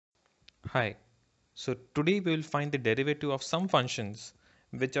Hi. So today we will find the derivative of some functions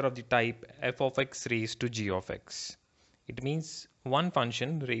which are of the type f of x raised to g of x. It means one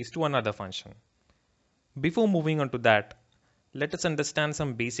function raised to another function. Before moving on to that, let us understand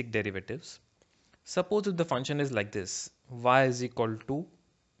some basic derivatives. Suppose if the function is like this, y is equal to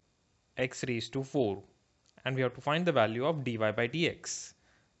x raised to 4, and we have to find the value of dy by dx.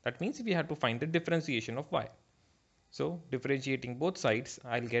 That means we have to find the differentiation of y. So differentiating both sides,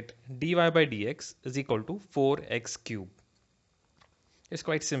 I'll get dy by dx is equal to 4x cube. It's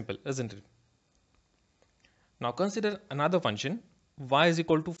quite simple, isn't it? Now consider another function, y is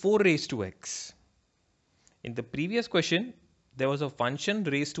equal to 4 raised to x. In the previous question, there was a function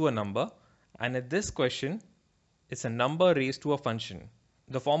raised to a number, and in this question, it's a number raised to a function.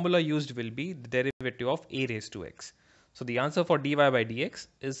 The formula used will be the derivative of a raised to x. So the answer for dy by dx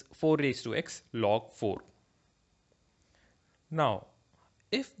is 4 raised to x log 4. Now,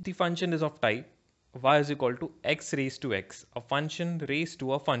 if the function is of type y is equal to x raised to x, a function raised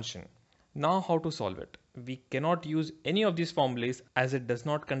to a function. Now how to solve it? We cannot use any of these formulas as it does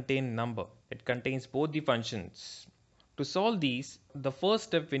not contain number. It contains both the functions. To solve these, the first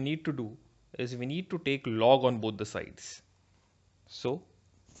step we need to do is we need to take log on both the sides. So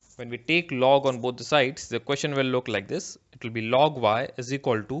when we take log on both the sides, the question will look like this. It will be log y is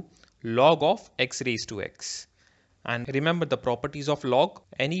equal to log of x raised to x. And remember the properties of log,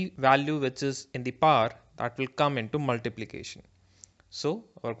 any value which is in the power that will come into multiplication. So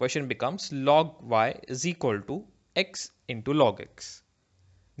our question becomes log y is equal to x into log x.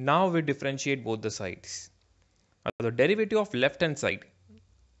 Now we differentiate both the sides. Now the derivative of left hand side,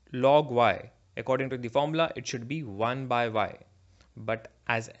 log y, according to the formula it should be 1 by y. But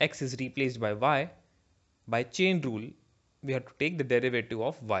as x is replaced by y, by chain rule we have to take the derivative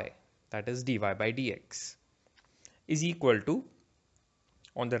of y, that is dy by dx. Is equal to,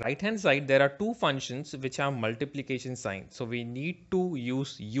 on the right hand side there are two functions which have multiplication sign, so we need to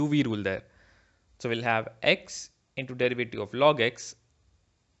use uv rule there. So we'll have x into derivative of log x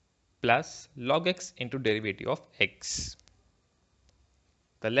plus log x into derivative of x.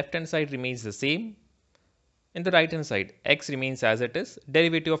 The left hand side remains the same. In the right hand side, x remains as it is.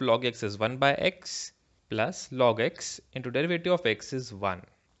 Derivative of log x is 1 by x plus log x into derivative of x is 1.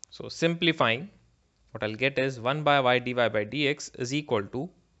 So simplifying, what I'll get is 1 by y dy by dx is equal to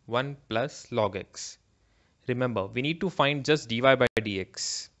 1 plus log x. Remember, we need to find just dy by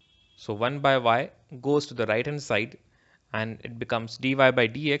dx. So 1 by y goes to the right hand side and it becomes dy by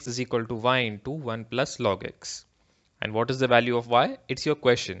dx is equal to y into 1 plus log x. And what is the value of y? It's your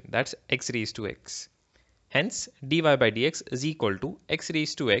question. That's x raised to x. Hence, dy by dx is equal to x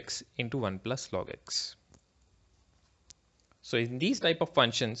raised to x into 1 plus log x. So in these type of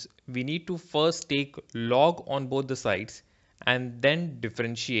functions, we need to first take log on both the sides and then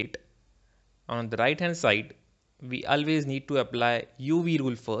differentiate. On the right hand side, we always need to apply uv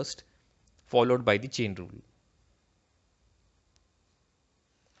rule first, followed by the chain rule.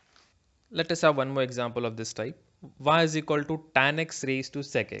 Let us have one more example of this type. Y is equal to tan x raised to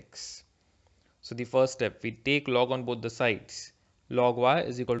sec x. So the first step, we take log on both the sides. Log y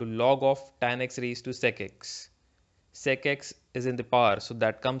is equal to log of tan x raised to sec x. Sec x is in the power, so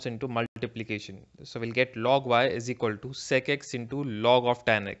that comes into multiplication. So we'll get log y is equal to sec x into log of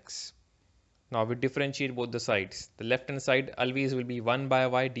tan x. Now we differentiate both the sides. The left hand side always will be 1 by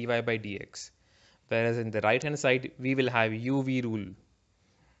y dy by dx. Whereas in the right hand side, we will have uv rule.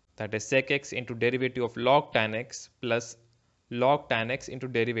 That is sec x into derivative of log tan x plus log tan x into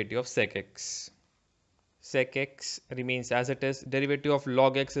derivative of sec x. Sec x remains as it is. Derivative of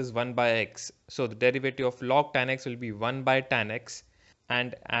log x is 1 by x. So the derivative of log tan x will be 1 by tan x.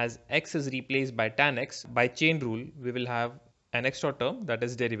 And as x is replaced by tan x, by chain rule, we will have an extra term, that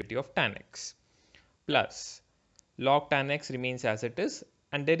is derivative of tan x. Plus log tan x remains as it is.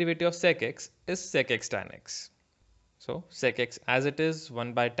 And derivative of sec x is sec x tan x. So sec x as it is,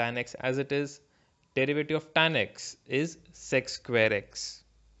 1 by tan x as it is. Derivative of tan x is sec square x.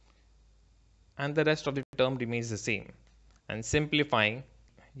 And the rest of the term remains the same. And simplifying,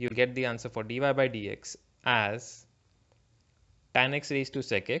 you'll get the answer for dy by dx as tan x raised to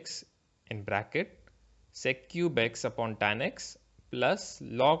sec x in bracket sec cube x upon tan x plus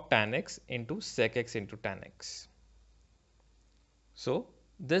log tan x into sec x into tan x. So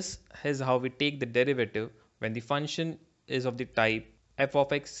this is how we take the derivative when the function is of the type f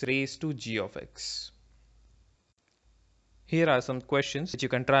of x raised to g of x. Here are some questions which you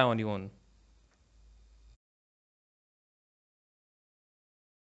can try on your own.